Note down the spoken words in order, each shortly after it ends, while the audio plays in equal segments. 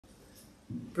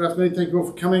Good afternoon, thank you all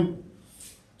for coming.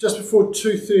 Just before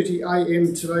 2:30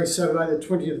 a.m. today, Saturday the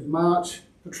 20th of March,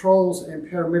 patrols and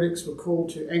paramedics were called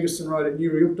to Angaston Road at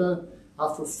Nuriootpa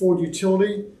after a Ford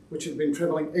utility, which had been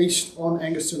travelling east on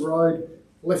Angaston Road,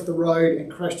 left the road and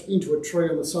crashed into a tree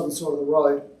on the southern side of the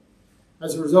road.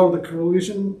 As a result of the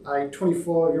collision, a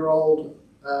 25-year-old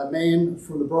man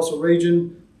from the Barossa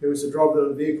region, who was the driver of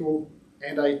the vehicle,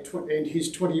 and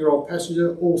his 20-year-old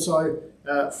passenger, also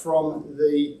from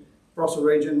the Barossa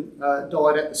region,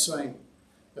 died at the scene.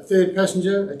 A third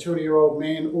passenger, a 20-year-old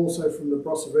man, also from the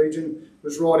Barossa region,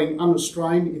 was riding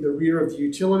unrestrained in the rear of the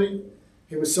utility.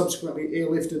 He was subsequently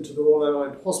airlifted to the Royal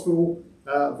Adelaide Hospital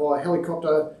via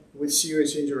helicopter with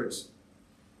serious injuries.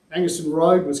 Angaston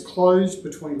Road was closed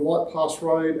between Light Pass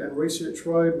Road and Research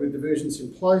Road with diversions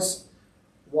in place.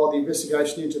 While the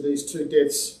investigation into these two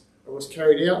deaths was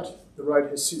carried out, the road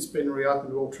has since been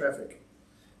reopened to all traffic.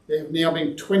 There have now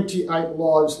been 28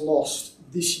 lives lost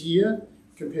this year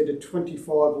compared to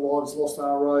 25 lives lost on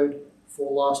our road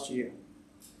for last year.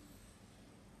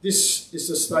 This is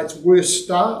the state's worst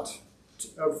start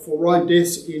for road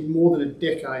deaths in more than a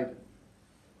decade.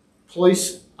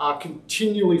 Police are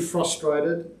continually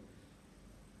frustrated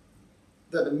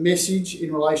that the message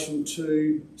in relation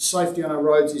to safety on our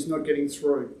roads is not getting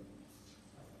through.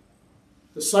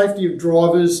 The safety of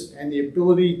drivers and the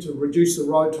ability to reduce the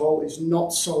road toll is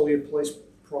not solely a police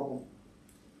problem.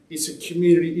 It's a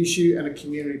community issue and a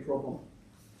community problem.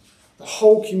 The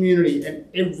whole community and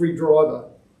every driver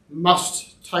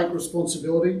must take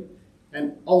responsibility,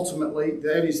 and ultimately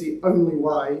that is the only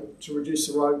way to reduce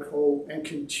the road toll and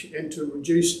to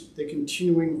reduce the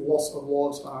continuing loss of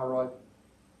lives on our road.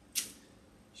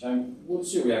 Shane,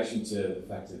 what's your reaction to the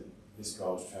fact that this guy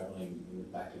was travelling in the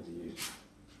back of the ute?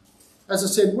 As I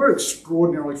said, we're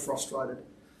extraordinarily frustrated.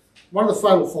 One of the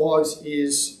fatal fives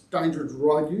is dangerous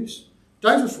road use.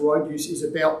 Dangerous road use is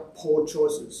about poor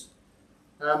choices.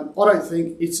 I don't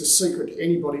think it's a secret to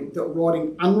anybody that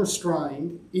riding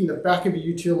unrestrained in the back of a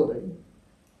utility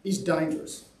is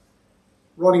dangerous.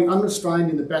 Riding unrestrained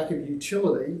in the back of a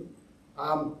utility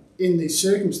in these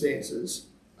circumstances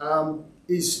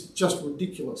is just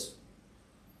ridiculous.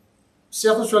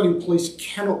 South Australian police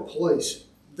cannot police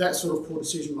that sort of poor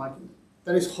decision making.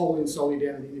 That is wholly and solely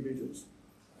down to the individuals.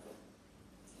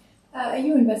 Are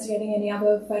you investigating any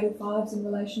other fatal fives in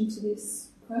relation to this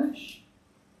crash?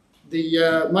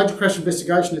 The major crash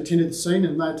investigation attended the scene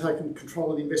and they have taken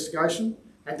control of the investigation.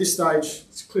 At this stage,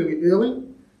 it's clearly early,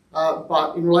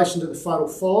 but in relation to the fatal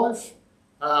five,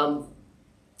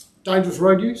 dangerous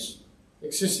road use,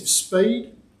 excessive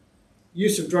speed,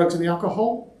 use of drugs and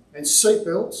alcohol, and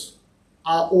seatbelts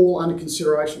are all under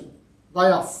consideration. They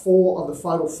are 4 of the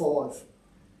fatal 5.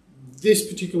 This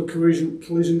particular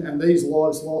collision and these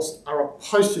lives lost are a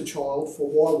poster child for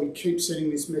why we keep sending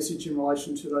this message in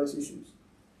relation to those issues.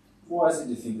 Why is it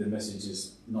you think the message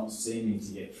is not seeming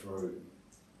to get through?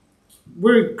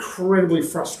 We're incredibly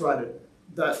frustrated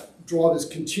that drivers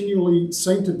continually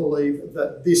seem to believe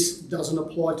that this doesn't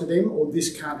apply to them or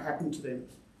this can't happen to them.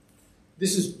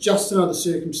 This is just another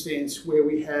circumstance where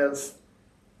we have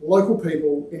local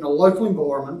people in a local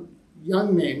environment,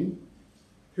 young men,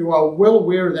 who are well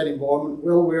aware of that environment,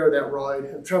 well aware of that road,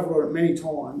 have travelled on it many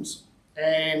times,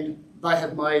 and they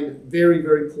have made very,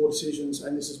 very poor decisions,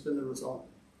 and this has been the result.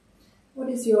 What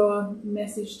is your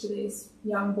message to these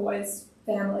young boys,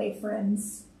 family,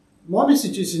 friends? My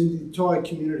message is in the entire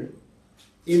community,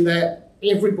 in that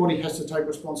everybody has to take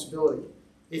responsibility.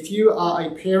 If you are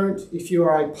a parent, if you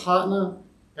are a partner,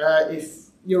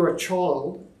 if you're a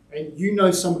child, and you know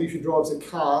somebody who drives a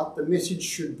car, the message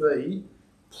should be,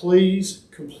 please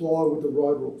comply with the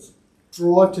road rules.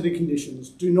 Drive to the conditions.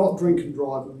 Do not drink and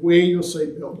drive. Wear your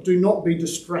seatbelt. Do not be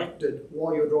distracted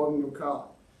while you're driving your car.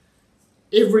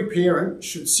 Every parent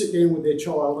should sit down with their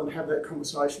child and have that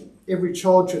conversation. Every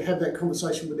child should have that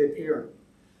conversation with their parent.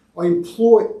 I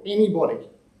implore anybody,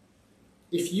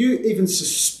 if you even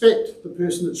suspect the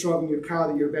person that's driving your car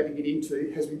that you're about to get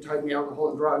into has been taking alcohol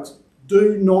and drugs,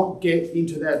 do not get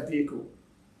into that vehicle.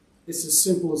 It's as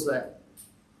simple as that.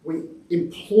 We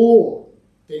implore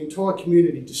the entire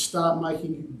community to start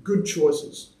making good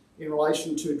choices in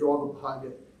relation to driver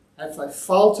behaviour. And if they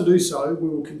fail to do so, we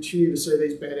will continue to see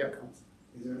these bad outcomes.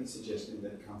 Is there any suggestion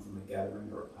that come from a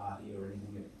gathering or a party or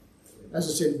anything? As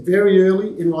I said, very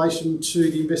early in relation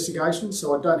to the investigation,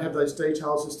 so I don't have those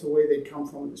details as to where they'd come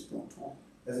from at this point in time.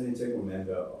 As an integral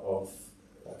member of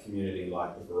a community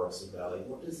like the Barossa Valley,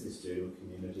 what does this do to a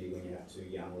community when you have 2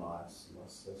 young lives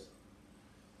lost?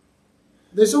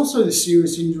 There's also the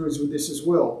serious injuries with this as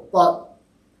well, but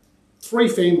 3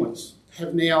 families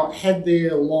have now had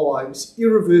their lives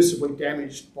irreversibly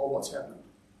damaged by what's happened.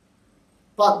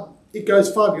 But it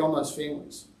goes far beyond those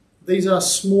families. These are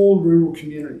small rural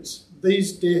communities.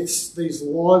 These deaths, these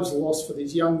lives lost for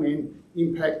these young men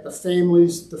impact the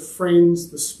families, the friends,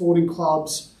 the sporting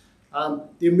clubs,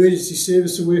 the emergency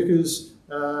service workers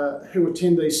who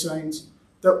attend these scenes.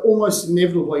 They're almost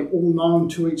inevitably all known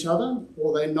to each other,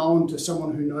 or they're known to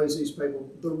someone who knows these people.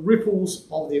 The ripples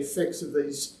of the effects of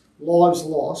these lives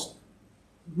lost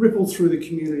ripple through the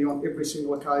community on every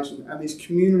single occasion, and these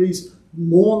communities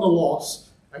mourn the loss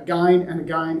again and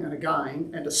again and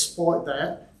again, and despite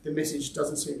that, the message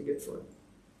doesn't seem to get through.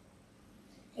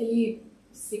 Are you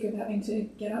sick of having to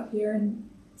get up here and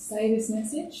say this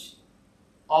message?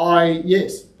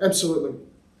 Yes, absolutely.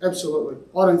 Absolutely.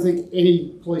 I don't think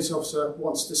any police officer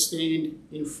wants to stand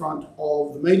in front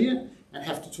of the media and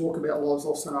have to talk about lives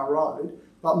lost on our road.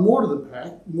 But more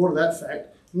to that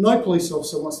fact, no police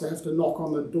officer wants to have to knock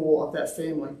on the door of that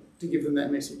family to give them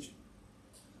that message.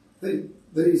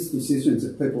 These decisions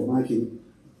that people are making,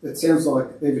 it sounds like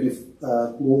even if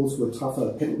laws were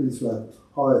tougher, penalties were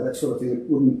higher, that sort of thing,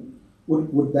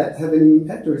 would that have any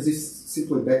impact, or is this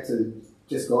simply back to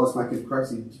just guys making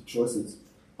crazy choices?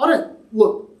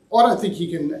 I don't think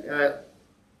you can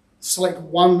select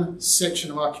one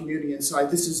section of our community and say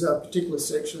this is a particular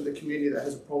section of the community that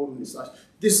has a problem in this stage.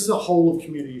 This is a whole of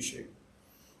community issue.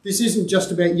 This isn't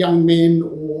just about young men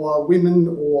or women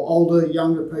or older,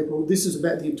 younger people. This is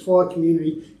about the entire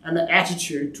community and the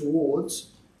attitude towards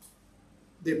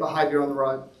their behaviour on the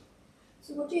road.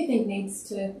 So what do you think needs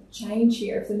to change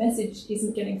here if the message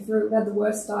isn't getting through? We've had the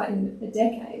worst start in a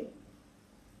decade.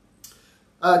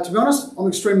 To be honest, I'm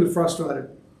extremely frustrated.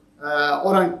 I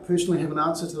don't personally have an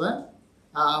answer to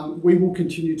that. We will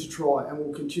continue to try and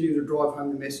we'll continue to drive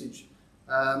home the message.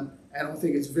 And I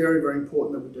think it's very, very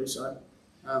important that we do so.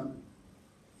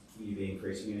 Will you be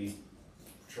increasing any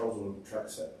patrols or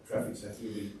traffic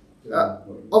safety?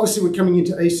 Obviously, we're coming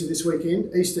into Easter this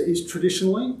weekend. Easter is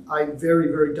traditionally a very,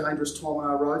 very dangerous time on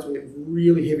our roads. We have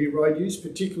really heavy road use,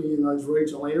 particularly in those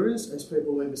regional areas, as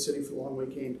people leave the city for the long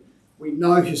weekend. We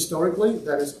know historically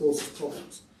that has caused us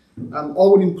problems. I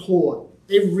would implore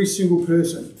every single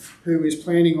person who is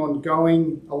planning on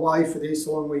going away for the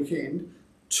Easter long weekend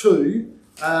to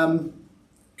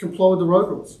comply with the road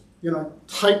rules. You know,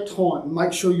 take time,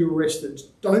 make sure you're rested.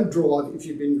 Don't drive if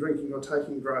you've been drinking or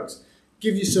taking drugs.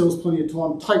 Give yourselves plenty of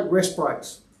time. Take rest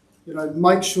breaks. You know,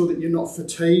 make sure that you're not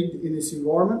fatigued in this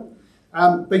environment.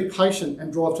 Be patient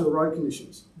and drive to the road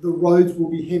conditions. The roads will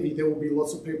be heavy. There will be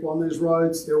lots of people on these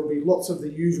roads. There will be lots of the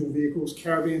usual vehicles,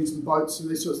 caravans and boats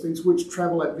and these sorts of things, which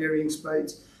travel at varying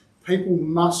speeds. People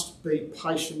must be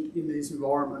patient in these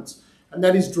environments, and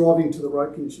that is driving to the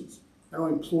road conditions. And I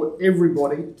implore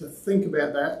everybody to think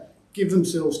about that, give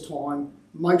themselves time,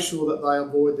 make sure that they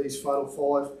avoid these fatal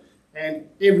five, and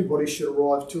everybody should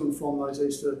arrive to and from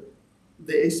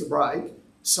the Easter break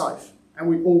safe. And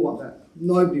we all want that.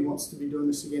 Nobody wants to be doing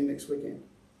this again next weekend.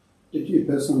 Did you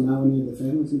personally know any of the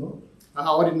families involved?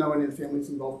 I didn't know any of the families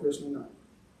involved personally, no.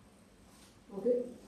 All good.